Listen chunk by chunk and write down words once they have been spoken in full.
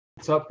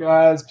What's up,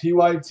 guys?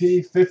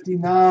 PYT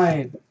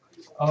 59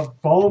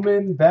 of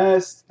Bowman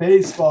Best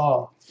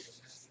Baseball.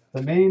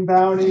 The main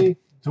bounty,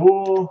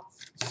 dual,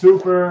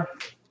 super,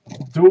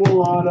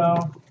 dual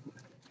auto,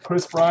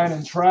 Chris Bryant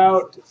and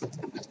Trout.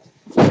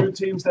 Two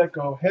teams that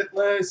go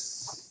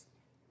hitless.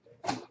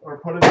 Or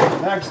put it in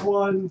the next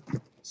one.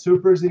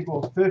 Supers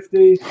equal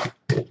 50.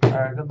 All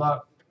right, good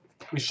luck.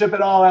 We ship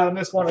it all out in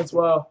this one as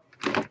well.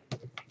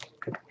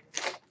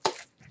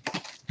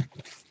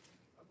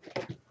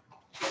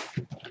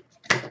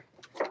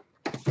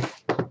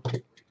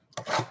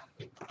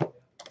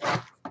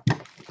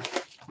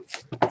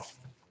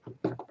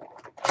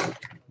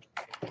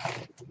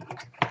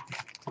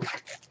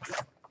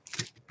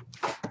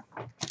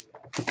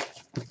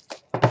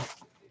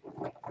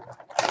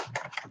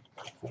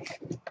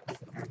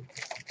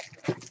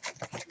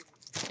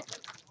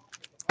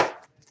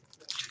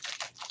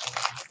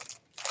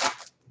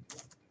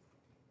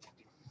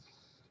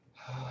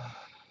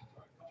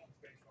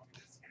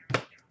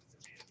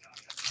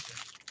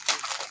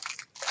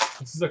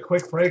 This is a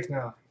quick break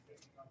now.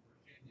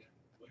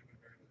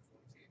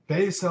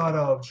 Base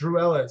auto, Drew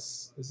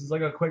Ellis. This is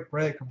like a quick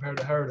break compared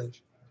to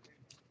Heritage.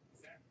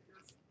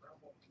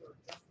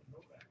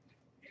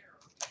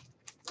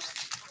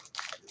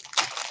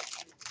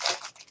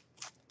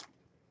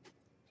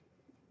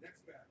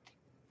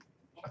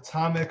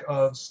 Atomic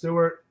of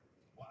Stewart.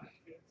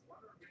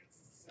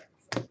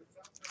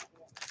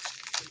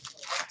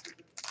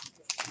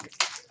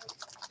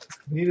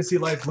 We need to see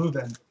light blue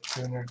then,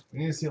 Junior. We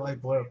need to see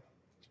light blue.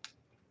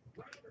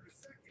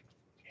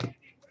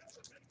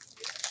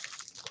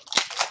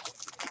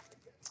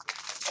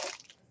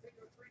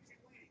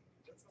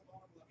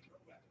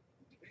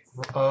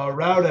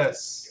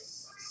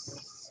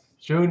 Rowdes,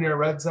 Junior,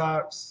 Red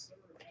Sox,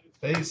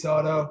 base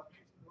auto.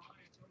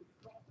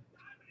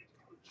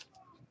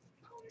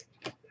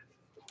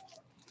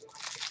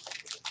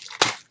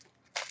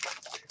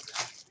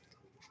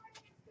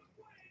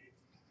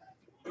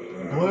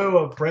 Blue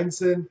of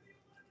Brinson.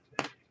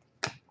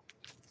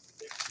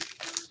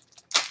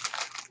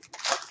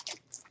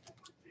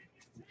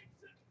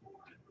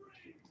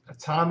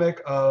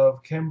 Atomic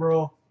of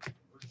Kimbrel.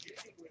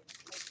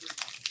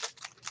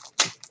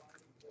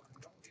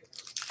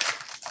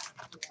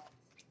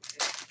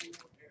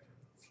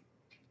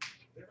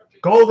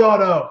 Gold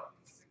auto,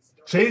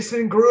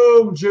 Jason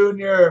Groom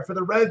Jr. for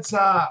the Red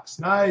Sox.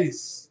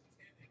 Nice.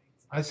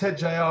 Nice hit,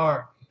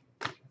 JR.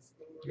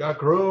 You got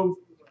Groom.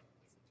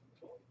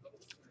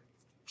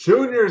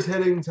 Junior's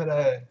hitting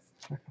today.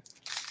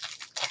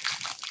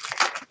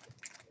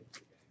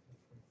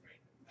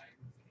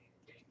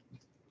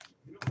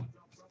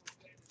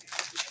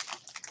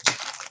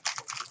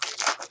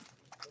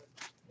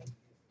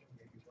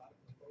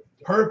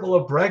 Purple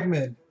of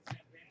Bregman.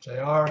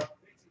 JR.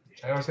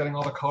 JR's getting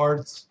all the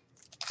cards.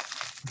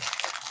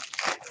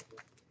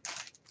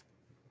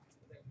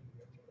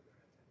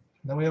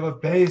 Then we have a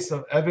base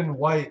of Evan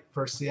White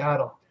for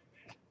Seattle.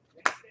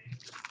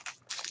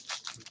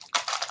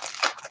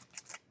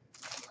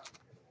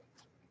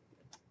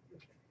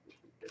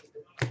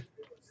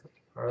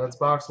 All right, that's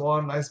box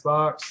one. Nice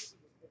box.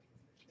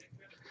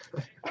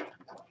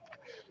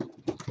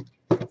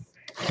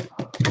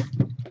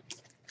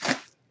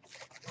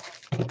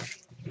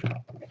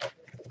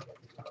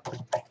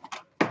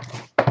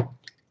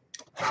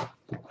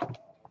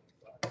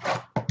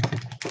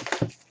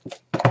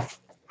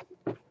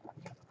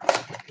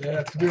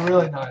 Yeah, it's gonna be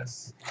really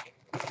nice.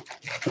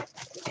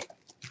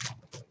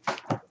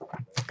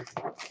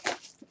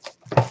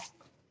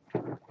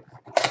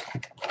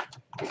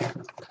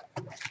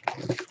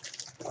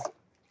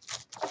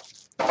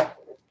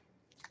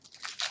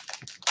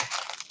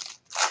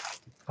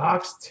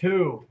 Box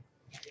two.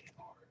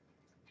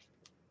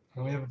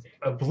 And we have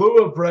a blue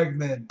of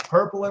Bregman,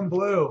 purple and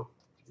blue.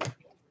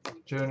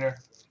 Junior.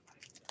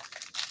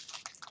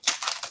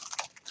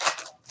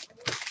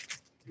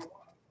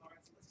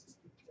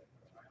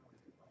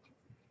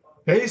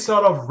 Base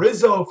out of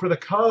Rizzo for the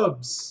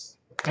Cubs.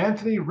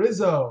 Anthony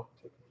Rizzo.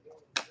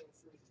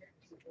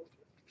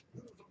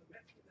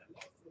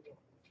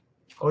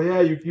 Oh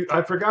yeah,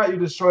 I forgot you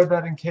destroyed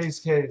that in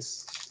case.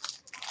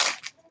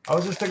 I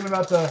was just thinking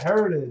about the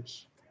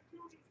Heritage.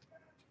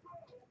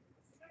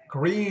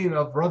 Green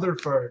of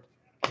Rutherford.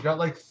 You got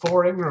like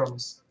 4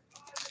 Ingrams.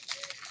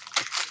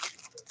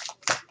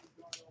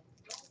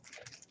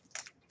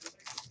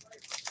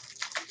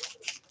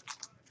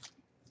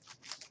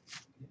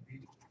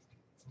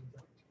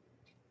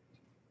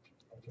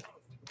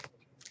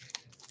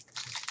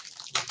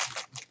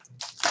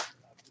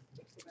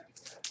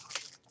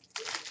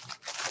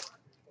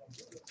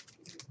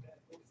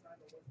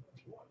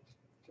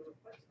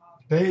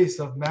 Base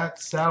of Matt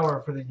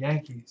Sauer for the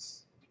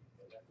Yankees.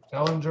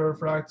 Bellinger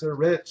refractor,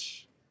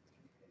 Rich.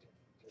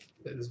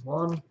 It is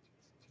 1.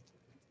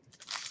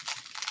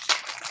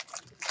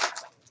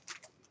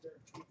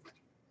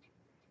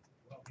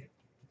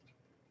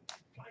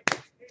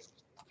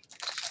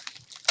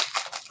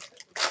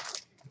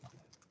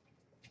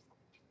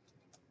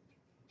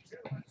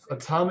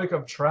 Atomic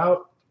of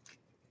Trout.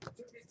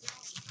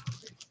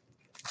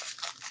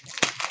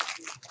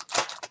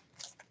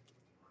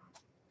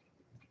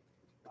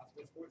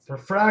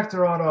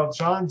 Refractor auto,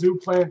 John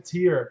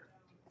Duplantier.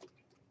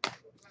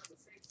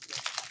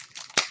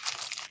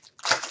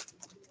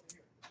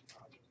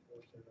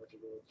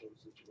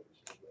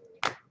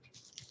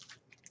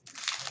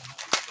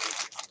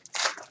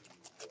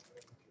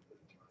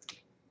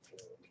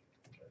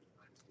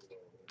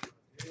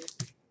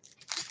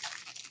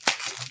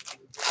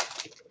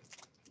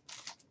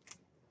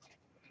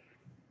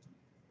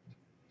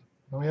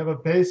 And we have a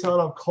base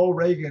auto of Cole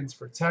Reagans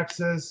for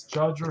Texas,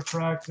 Judge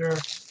Refractor.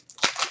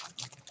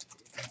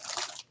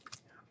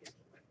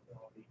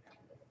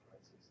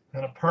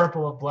 And a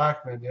purple of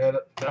Blackman. Yeah,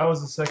 that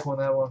was a sick one,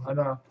 that one. I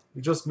know.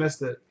 We just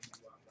missed it.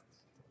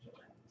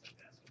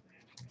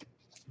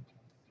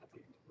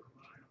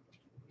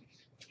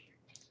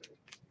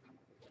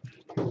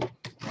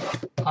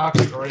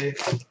 Oxbury.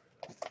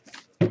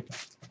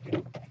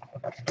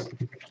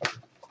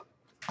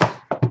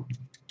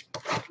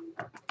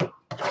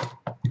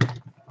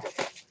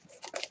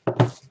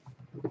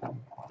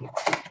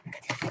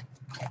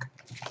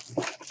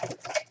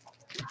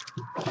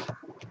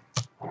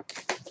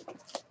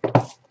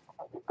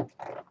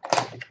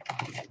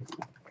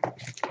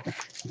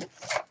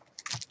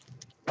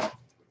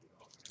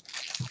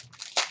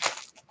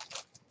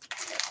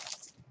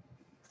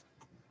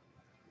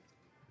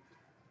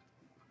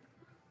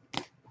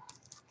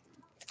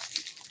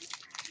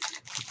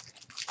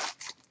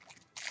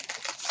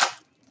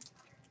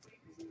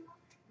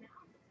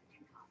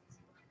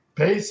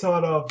 Base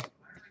auto,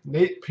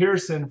 Nate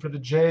Pearson for the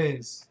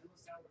Jays.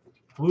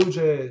 Blue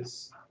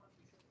Jays.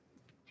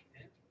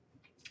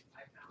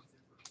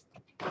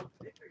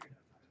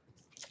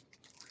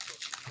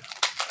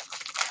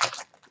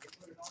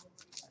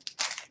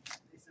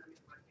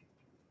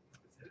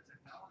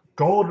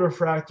 Gold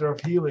refractor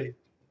of Healy.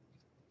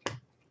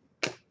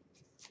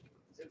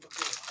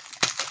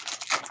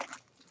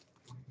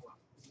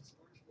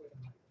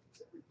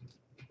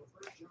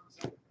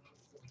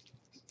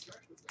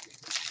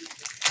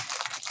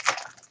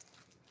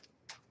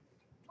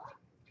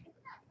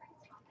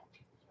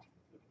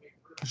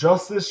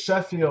 Justice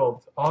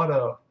Sheffield,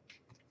 auto.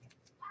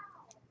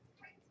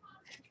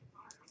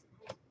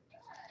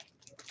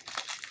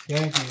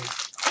 Yankees.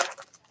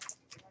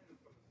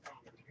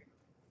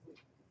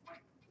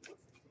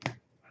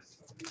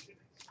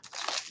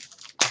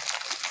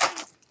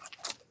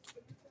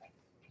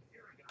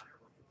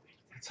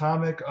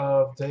 Atomic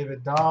of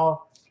David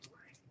Dahl.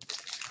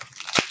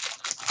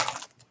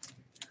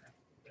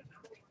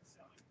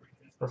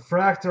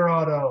 Refractor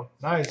auto.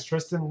 Nice.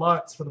 Tristan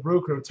Lutz for the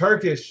Brew Crew.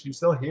 Turkish, you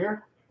still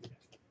here?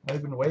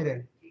 I've been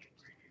waiting.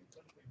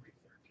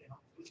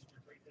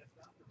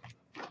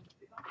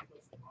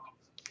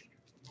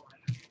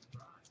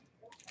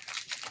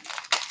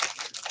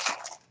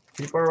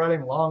 People are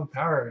writing long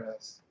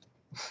paragraphs.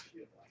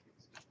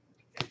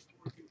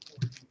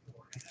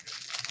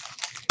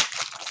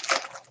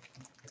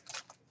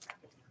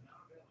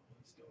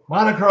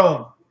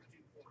 Monochrome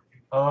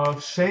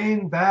of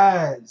Shane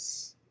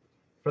Baz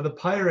for the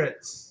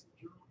Pirates.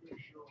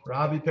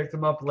 Robbie picked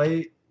him up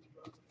late.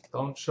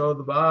 Don't show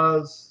the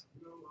Baz.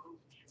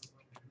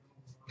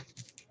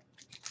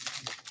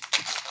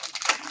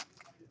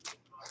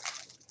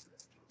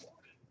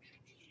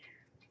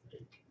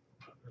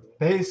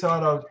 Base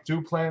auto,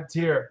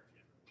 Duplantier.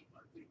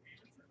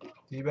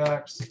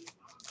 D-backs.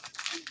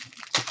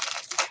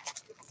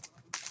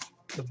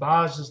 The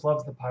Baz just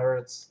loves the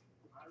Pirates.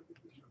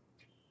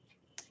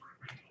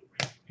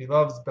 He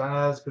loves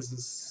Baz because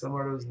it's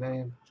similar to his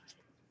name.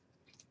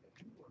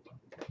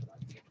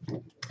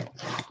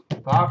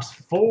 Box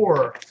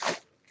 4.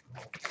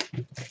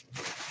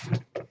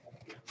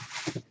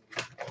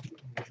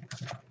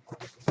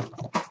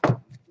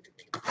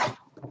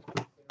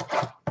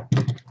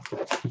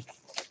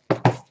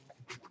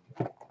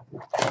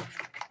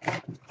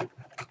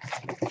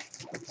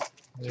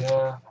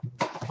 Yeah,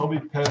 he'll be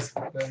pissed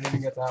that he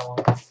didn't get that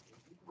one.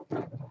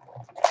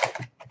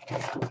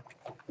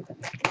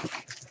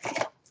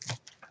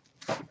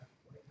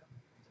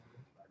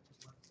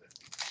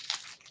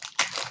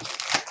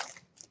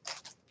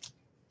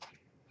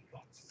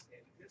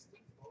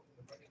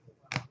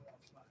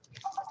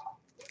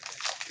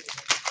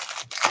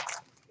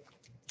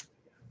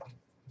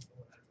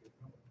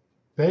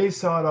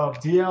 Base auto of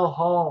DL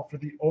Hall for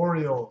the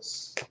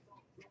Orioles.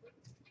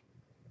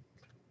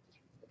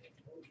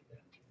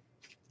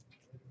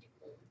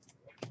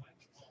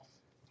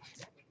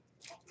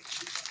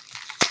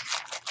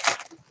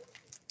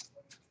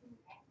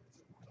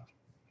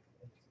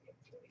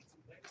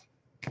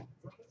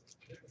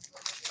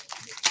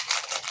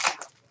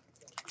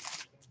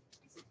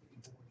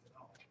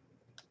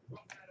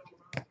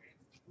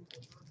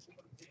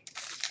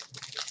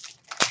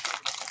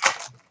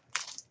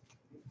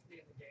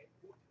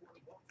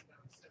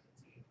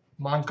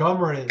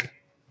 Montgomery.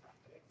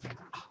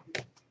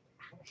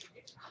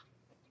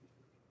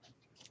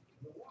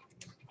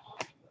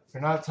 If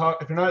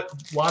you're not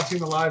watching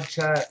the live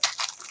chat,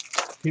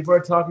 people are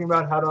talking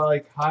about how to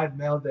like hide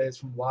mail days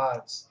from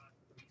wives.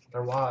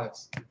 Their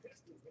wives.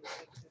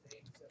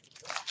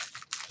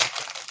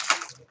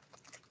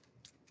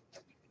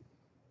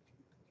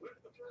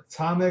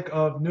 Atomic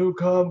of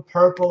Newcomb,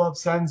 purple of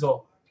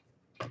Senzel.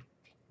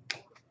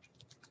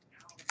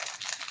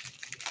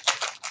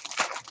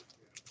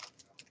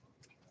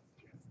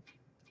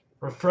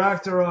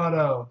 Refractor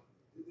auto,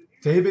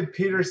 David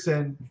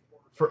Peterson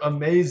for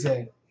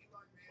amazing.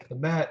 The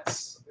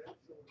Mets.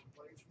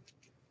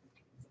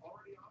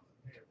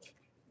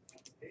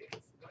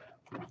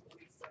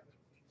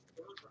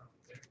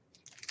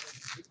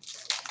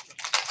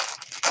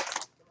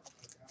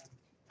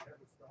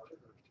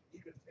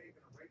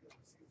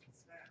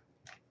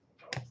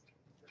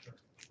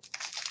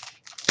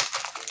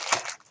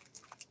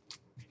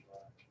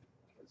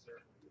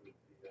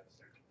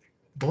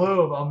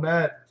 Blue of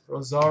Ahmed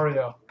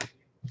Rosario.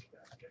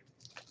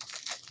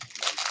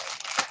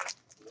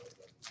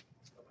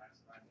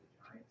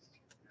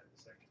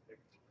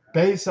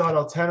 Base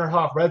auto, Tanner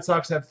Houck. Red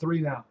Sox have 3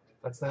 now.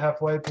 That's the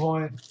halfway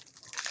point.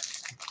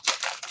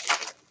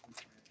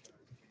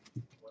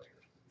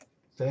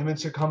 Damon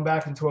should come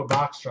back into a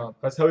box jump.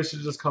 That's how he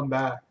should just come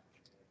back.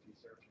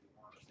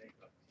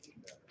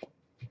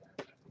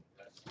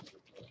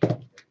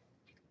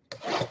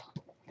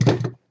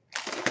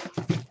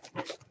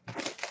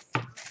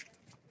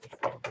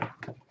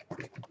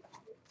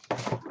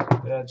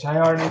 Yeah,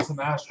 JR needs some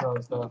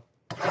Astros, though.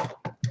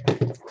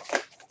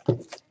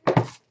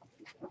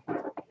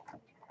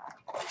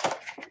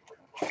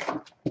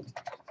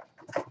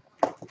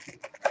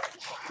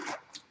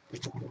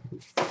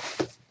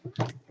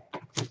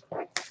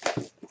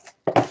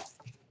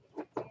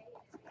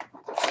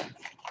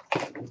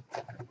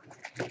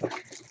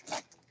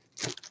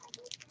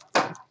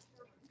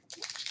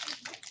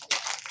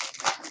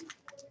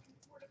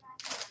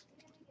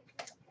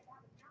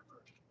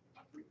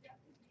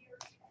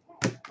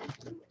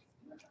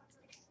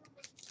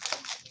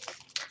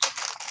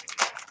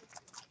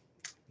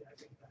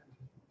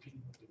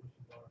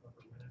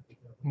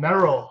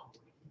 Merrill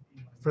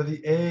for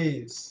the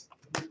A's.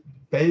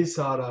 Base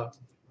auto.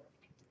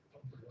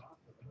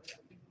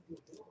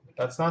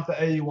 That's not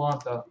the A you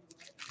want, though.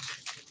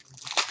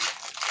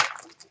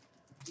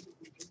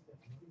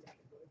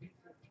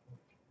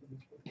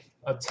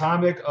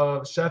 Atomic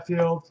of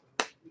Sheffield.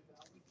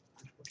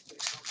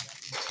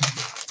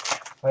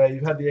 Oh, yeah,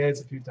 you've had the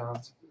A's a few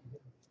times.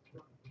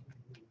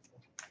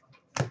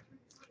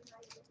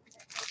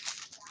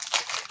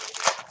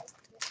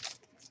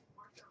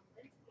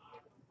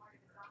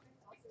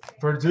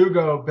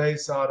 Verdugo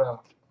base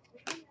auto.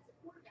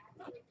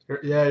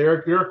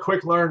 You're a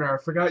quick learner.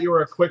 I forgot you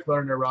were a quick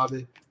learner,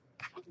 Robbie.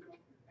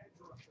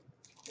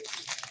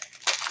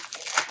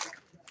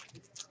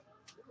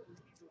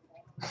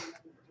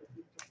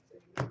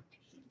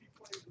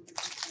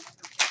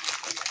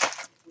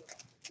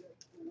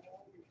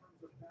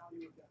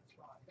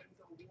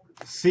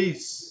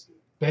 Cease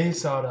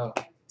base auto.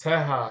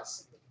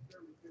 Tejas.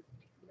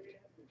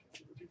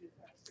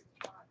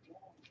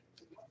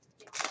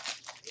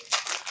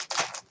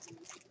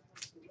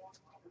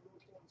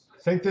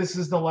 I think this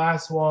is the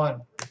last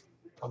one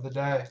of the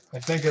day. I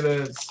think it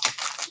is.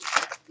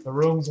 The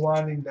room's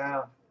winding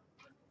down.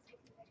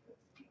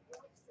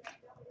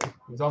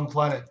 We've done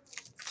plenty.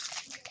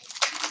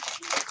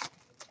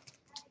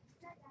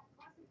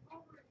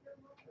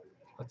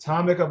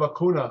 Atomic of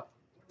Acuna.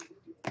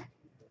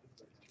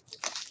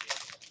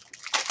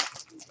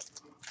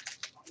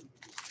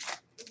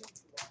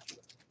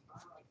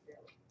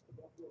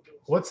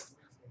 What's...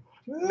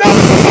 No!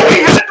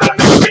 He hit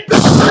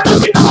the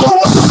no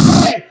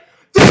way!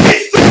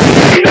 DC!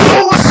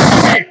 No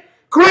way!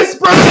 Chris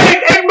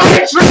Bryant and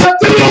my Trout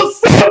dual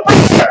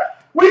super!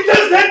 We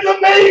just hit the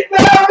main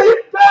boundary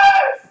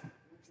pass!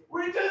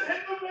 We just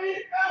hit the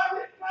main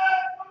boundary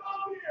pass! Come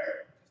up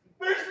here!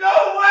 There's no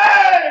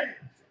way!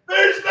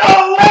 There's no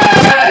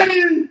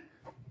way!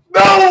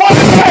 No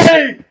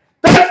way!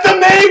 That's the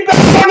main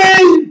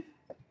bounty!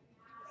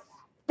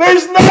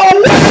 There's no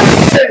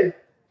way!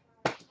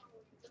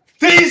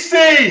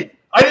 DC!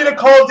 I need to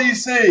call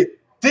DC.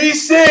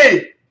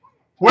 DC!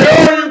 Where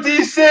are you,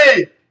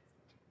 DC?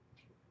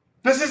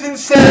 This is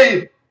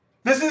insane.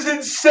 This is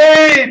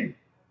insane.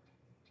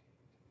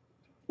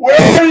 Where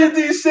are you,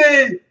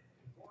 DC?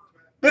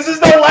 This is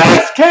the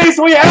last case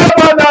we have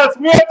on us.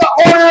 We have to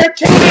order a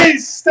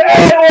case to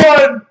add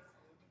one.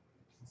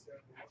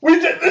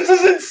 This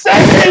is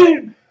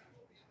insane.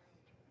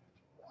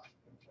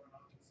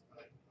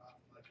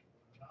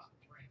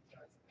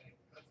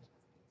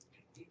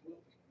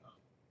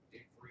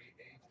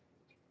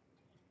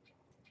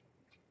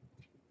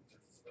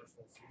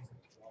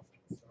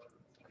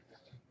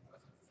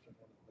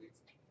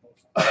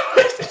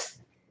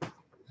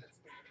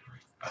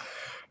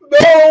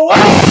 No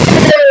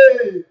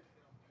way!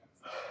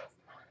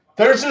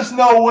 There's just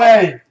no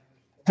way.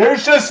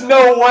 There's just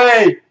no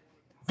way.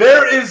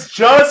 There is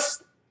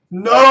just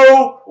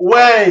no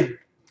way.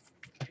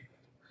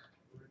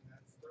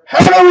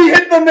 How do we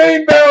hit the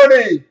main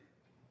bounty?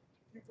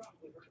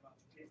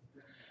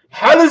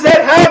 How does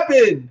that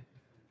happen?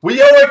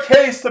 We owe a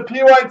case to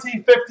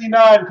PYT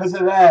 59 because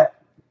of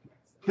that.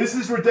 This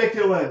is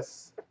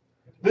ridiculous.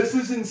 This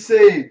is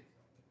insane.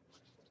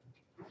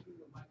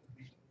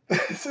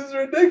 This is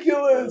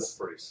ridiculous. That's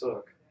pretty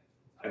sick.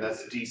 And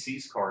that's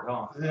DC's card,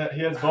 huh? Yeah,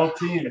 he has both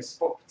teams.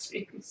 Both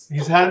teams.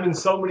 He's had him in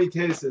so many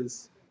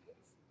cases.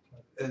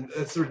 And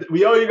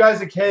we owe you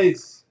guys a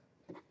case.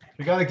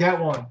 We got to get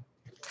one.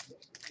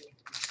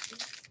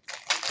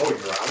 Oh,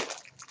 you're out?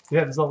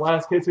 Yeah, this is the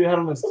last case we had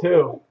on this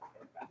too.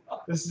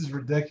 This is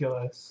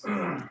ridiculous.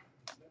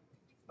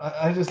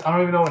 I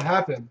don't even know what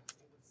happened.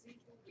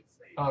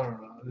 I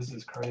don't know. This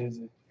is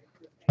crazy.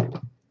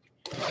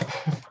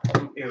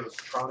 It was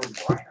Trout and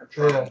Bryant.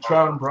 Yeah,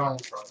 Trout and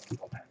Bryant.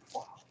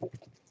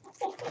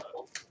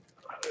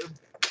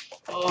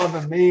 Oh,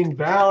 the main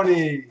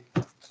bounty.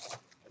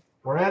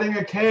 We're adding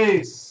a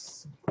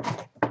case.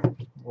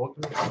 We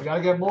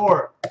gotta get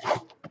more.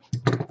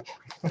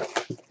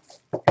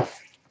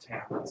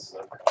 Damn, that's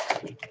sick.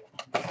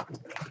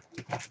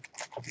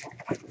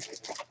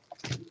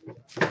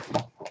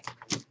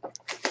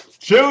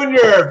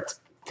 Junior,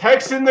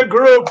 text in the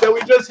group that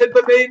we just hit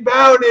the main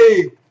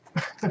bounty.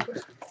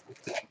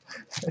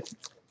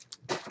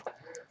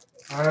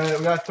 All right,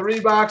 we got 3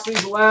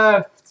 boxes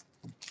left.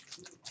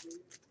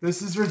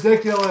 This is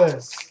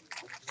ridiculous.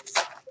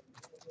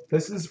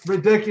 This is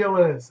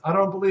ridiculous. I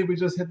don't believe we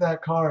just hit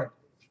that card.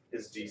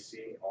 Is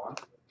DC on?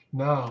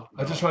 No,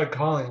 I just tried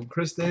calling him.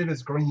 Chris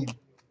Davis green.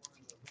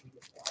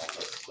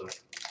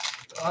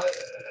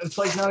 It's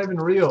like not even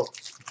real.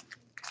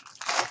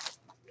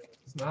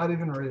 It's not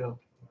even real.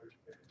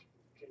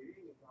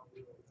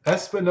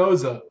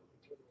 Espinoza.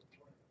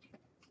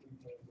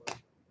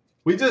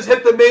 We just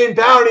hit the main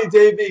bounty,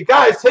 Davey.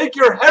 Guys, take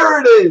your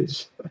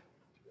heritage.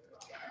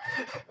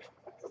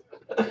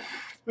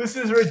 This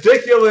is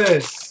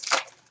ridiculous.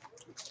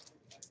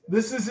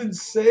 This is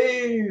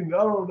insane. I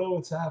don't know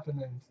what's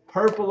happening.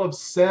 Purple of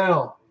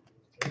Sale.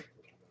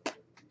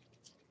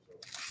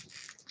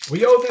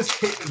 We owe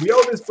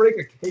this break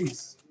a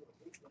case.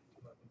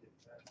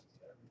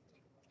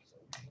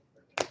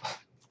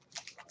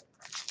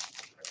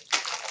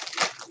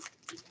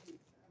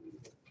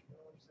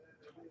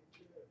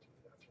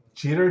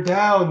 Jeter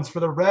Downs for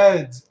the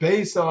Reds.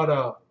 Base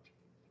auto.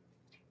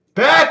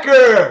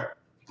 Backer!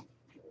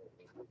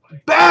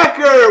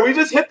 Backer! We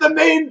just hit the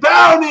main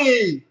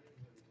bounty!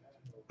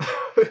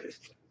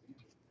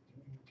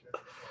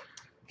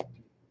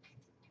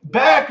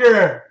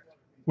 Backer!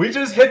 We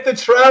just hit the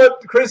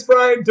Trout Chris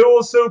Bryant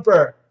dual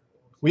super.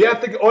 We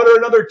have to order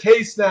another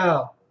case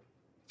now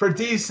for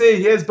DC.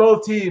 He has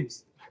both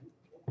teams.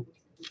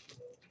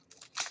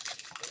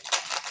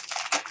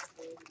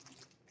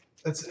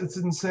 It's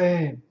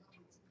insane.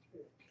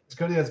 It's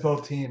good he has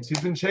both teams.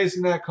 He's been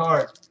chasing that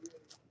card.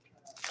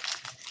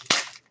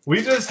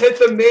 We just hit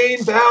the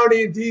main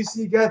bounty and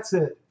DC gets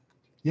it.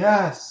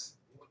 Yes.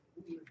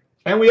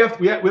 And we don't.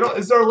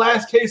 This is our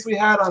last case we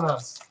had on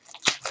us.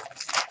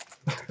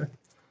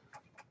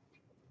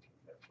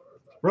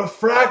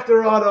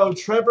 Refractor auto,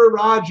 Trevor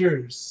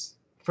Rogers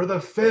for the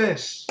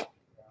Fish.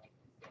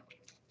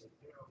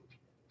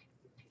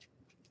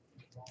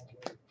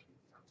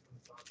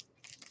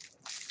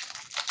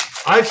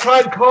 I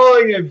tried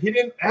calling him. He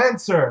didn't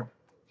answer.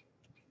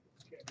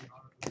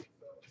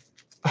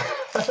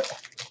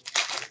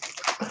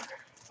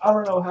 I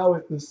don't know how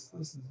this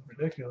is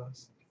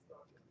ridiculous.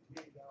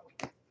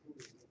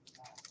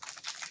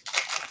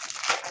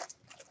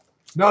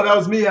 No, that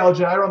was me,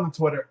 LJ. I run the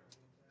Twitter.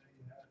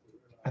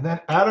 And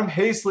then Adam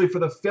Haseley for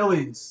the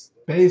Phillies.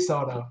 Base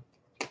auto.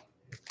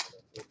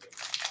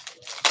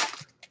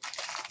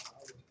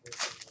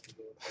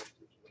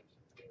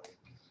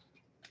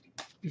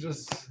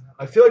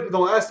 I feel like the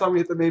last time we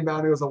hit the main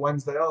bounty was a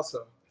Wednesday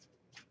also.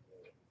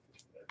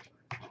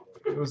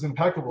 It was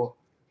impeccable.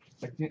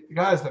 Like,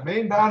 guys, the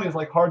main bounty is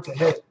like hard to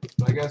hit.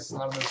 I guess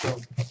not in this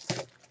one.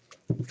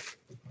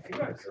 You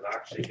guys have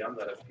actually done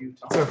that a few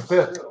times. It's our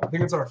fifth. Too. I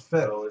think it's our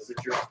fifth. So is it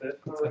your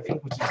fifth already?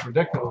 Which is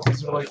ridiculous.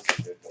 These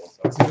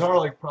are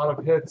like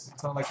product hits.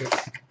 It's not like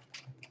it's.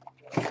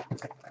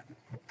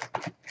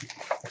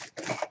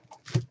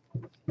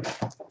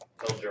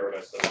 Tell Jared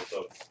I said what's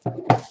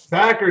up.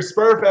 Backer,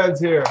 Spur fans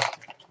here.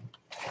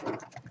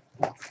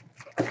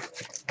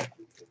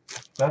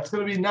 That's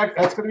gonna be next.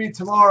 That's gonna be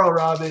tomorrow,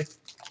 Robbie.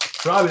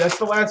 Robbie, that's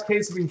the last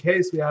case of in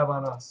case we have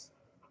on us.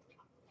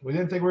 We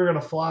didn't think we were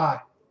gonna fly.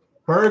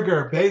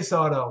 Burger, base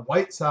auto,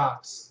 White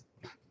Sox.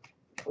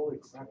 Holy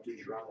crap! Did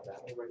you order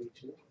that already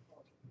too?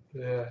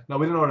 Yeah. No,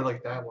 we didn't order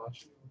like that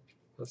much.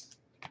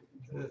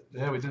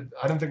 Yeah, we did.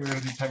 I didn't think we were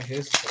gonna do 10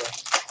 cases today.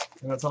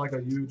 And that's not like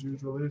a huge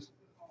release.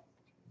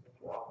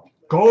 Wow.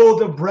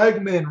 Gold of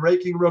Bregman,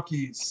 raking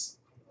rookies.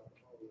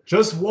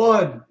 Just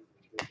one.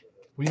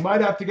 We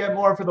might have to get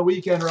more for the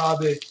weekend,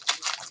 Robbie.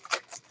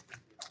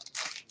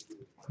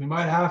 We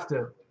might have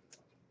to.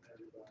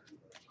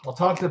 I'll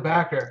talk to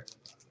Backer.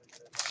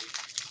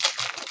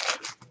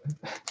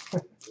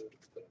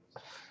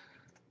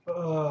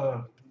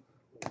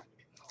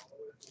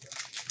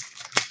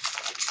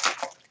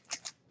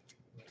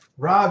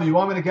 Rob, you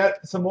want me to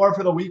get some more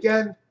for the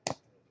weekend?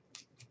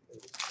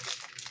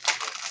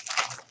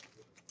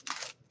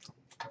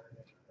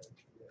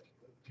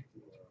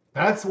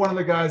 That's one of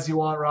the guys you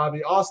want,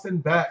 Robbie. Austin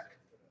Beck.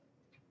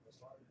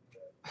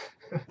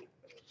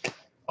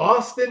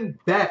 Austin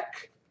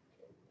Beck.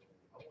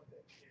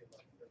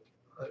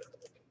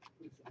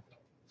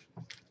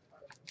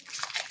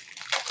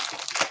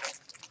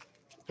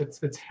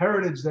 It's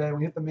Heritage Day.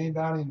 We hit the main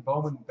bounty in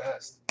Bowman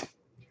Best.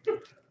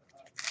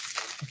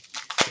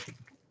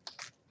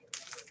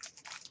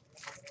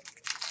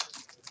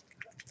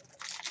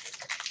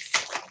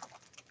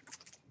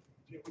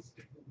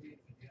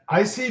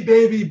 I see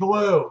baby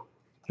blue.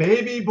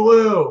 Baby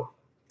blue.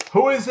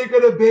 Who is it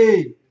going to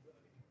be?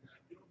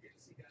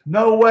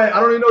 No way.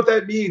 I don't even know what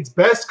that means.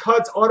 Best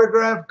Cuts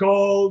autograph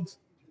gold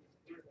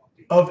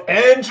of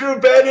Andrew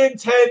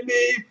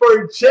Benintendi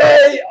for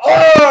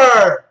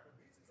JR.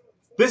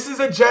 This is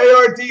a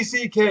JR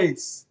DC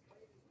case.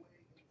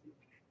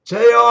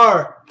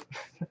 JR.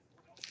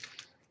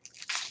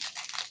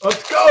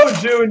 Let's go,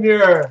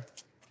 Junior.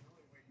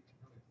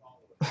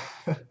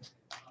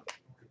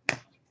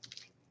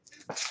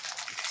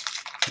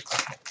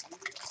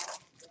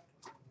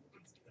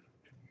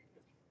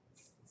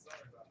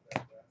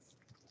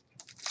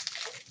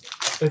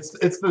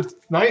 It's the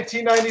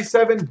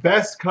 1997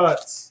 Best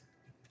Cuts.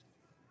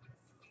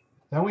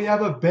 Then we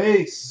have a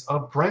base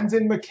of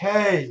Brendan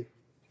McKay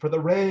for the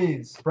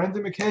Rays.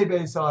 Brendan McKay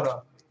base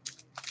auto.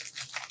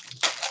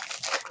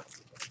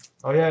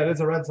 Oh yeah, it is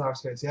a Red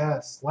Sox case.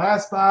 Yes.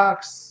 Last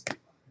box.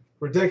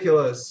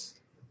 Ridiculous.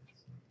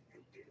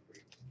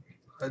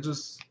 I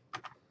just.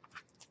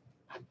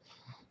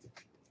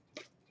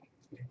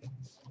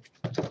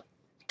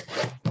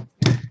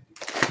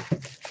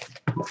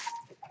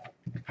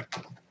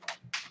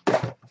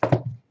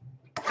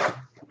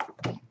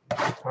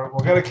 All right,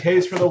 we'll get a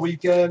case for the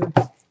weekend.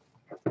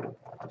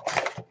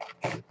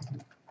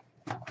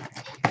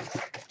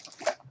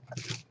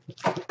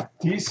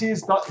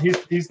 DC's not,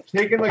 he's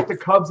taking like the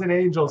Cubs and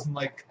Angels and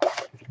like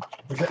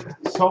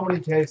so many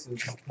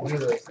cases. Look at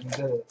this, and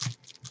he did it.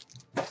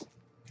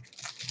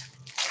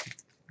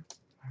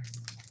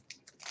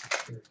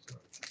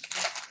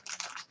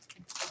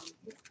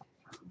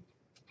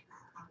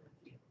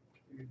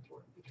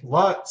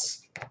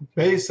 Lutz,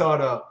 base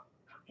auto.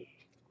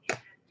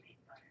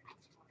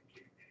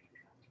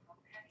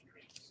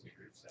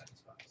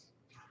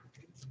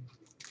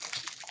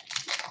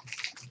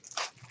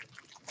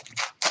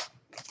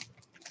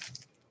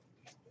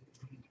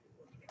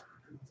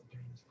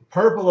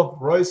 Purple of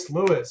Royce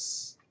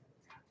Lewis.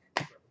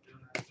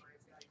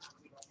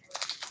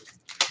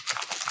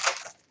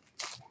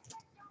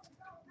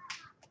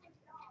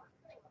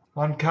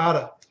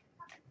 Moncada.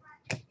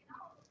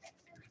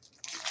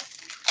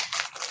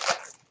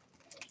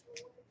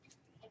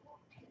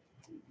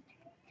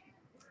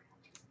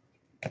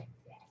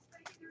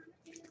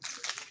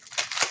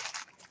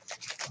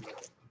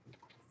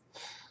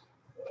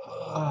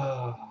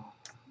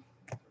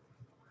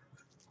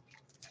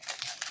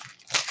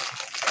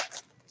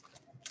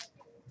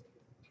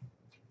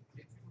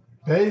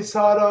 Base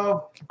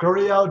auto,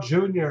 Gurriel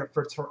Jr.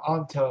 for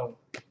Toronto.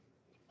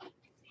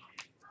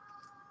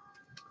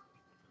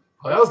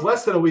 Oh, that was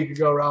less than a week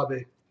ago,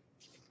 Robbie.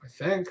 I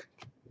think.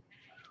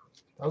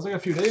 That was like a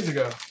few days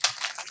ago.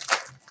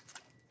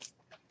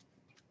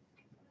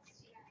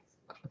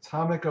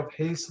 Atomic of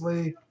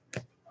Hastley.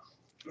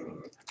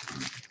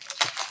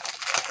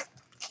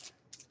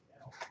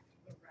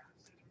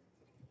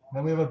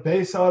 Then we have a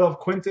base auto of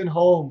Quinton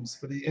Holmes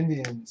for the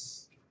Indians.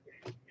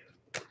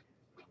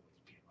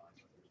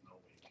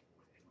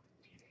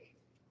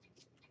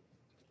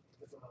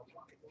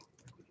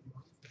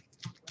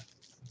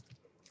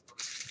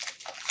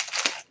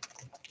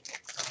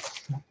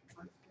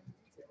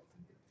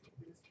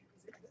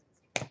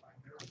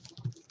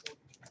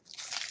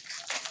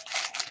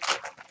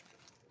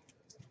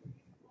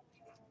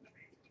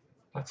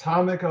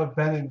 Atomic of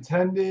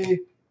Benintendi.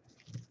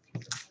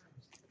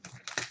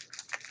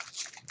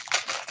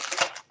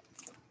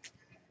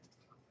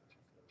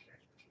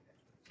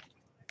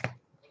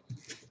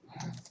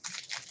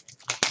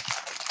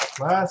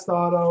 Last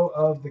auto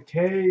of the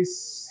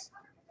case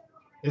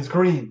is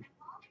green.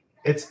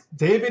 It's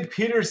David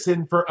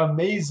Peterson for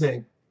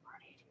Amazing.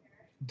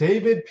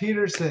 David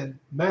Peterson,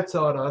 Mets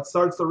auto. That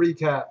starts the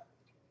recap.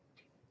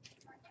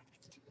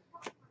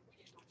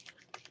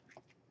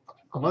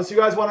 Unless you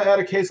guys want to add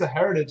a case of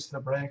Heritage to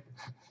the break.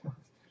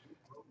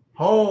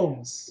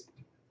 Holmes,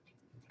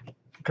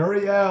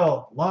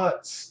 Gurriel,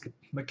 Lutz,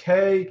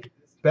 McKay,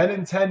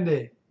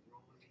 Benintendi,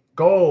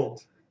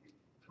 Gold,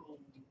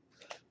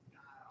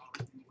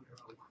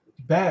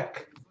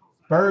 Beck,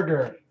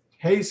 Berger,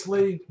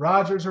 Hastley,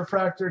 Rogers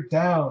Refractor,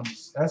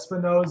 Downs,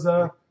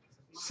 Espinoza,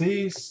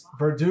 Cease,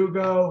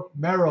 Verdugo,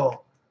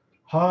 Merrill,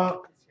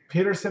 Hawk,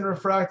 Peterson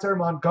Refractor,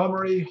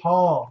 Montgomery,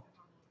 Hall,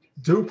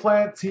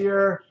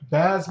 Duplantier,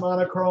 Baz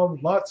Monochrome,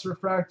 Lutz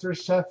Refractor,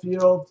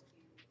 Sheffield,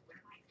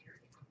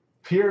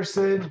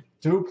 Pearson,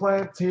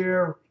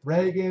 Duplantier,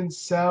 Reagan,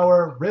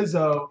 Sauer,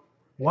 Rizzo,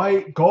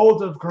 White,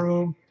 Gold of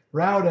Groom,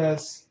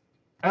 Raudes,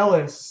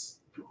 Ellis,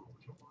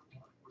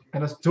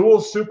 and a dual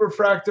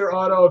Superfractor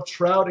auto of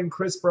Trout and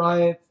Chris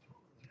Bryant.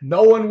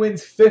 No one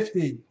wins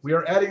 50. We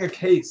are adding a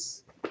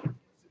case.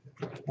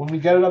 When we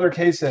get another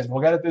case in,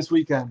 we'll get it this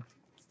weekend.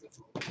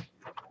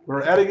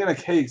 We're adding in a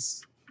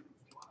case.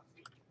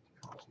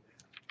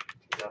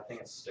 Is that thing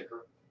a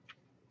sticker?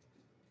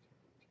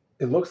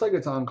 It looks like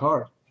it's on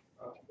card.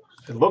 Oh,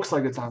 It looks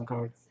like it's on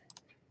card.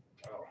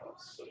 oh,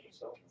 that's so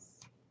yourself.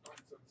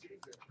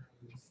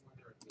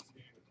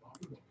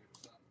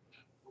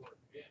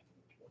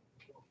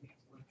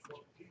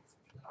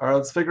 All right,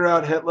 let's figure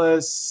out hit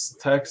list.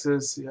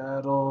 Texas,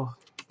 Seattle,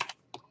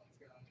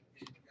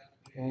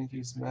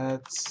 Yankees,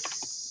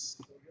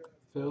 Mets,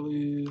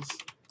 Phillies,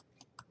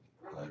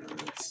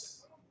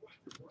 Pirates,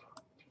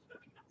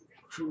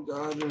 True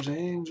Dodgers,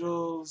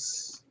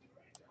 Angels.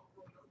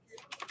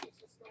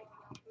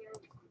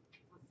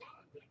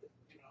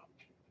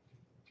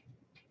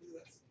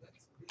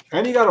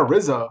 And you got a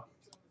Rizzo.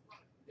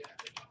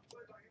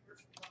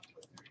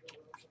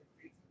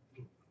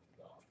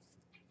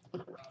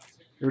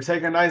 You were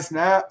taking a nice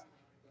nap.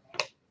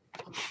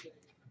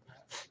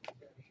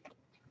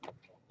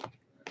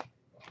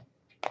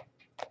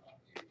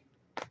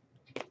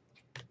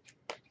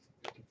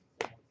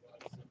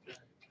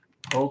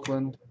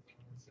 Oakland.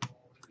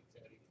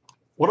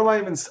 What am I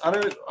even? I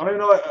don't even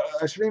know.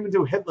 I shouldn't even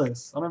do hit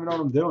list. I don't even know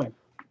what I'm doing.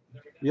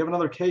 You have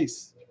another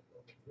case.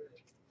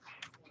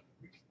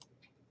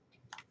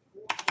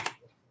 I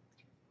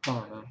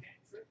don't know.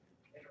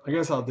 I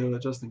guess I'll do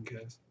it just in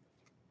case.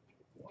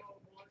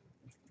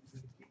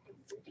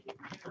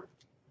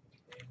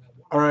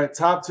 All right,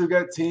 top two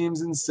get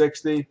teams in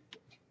 60.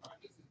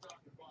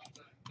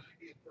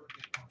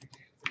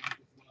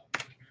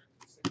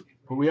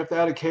 But we have to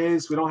add a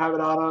case. We don't have it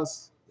on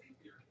us.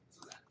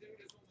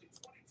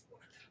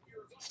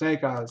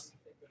 Snake Eyes.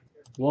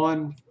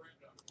 1,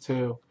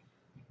 2.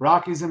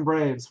 Rockies and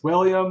Braves.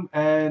 William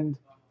and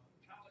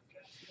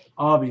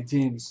Avi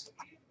teams.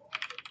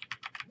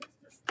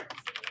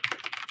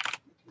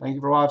 Thank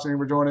you for watching and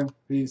for joining.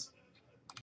 Peace.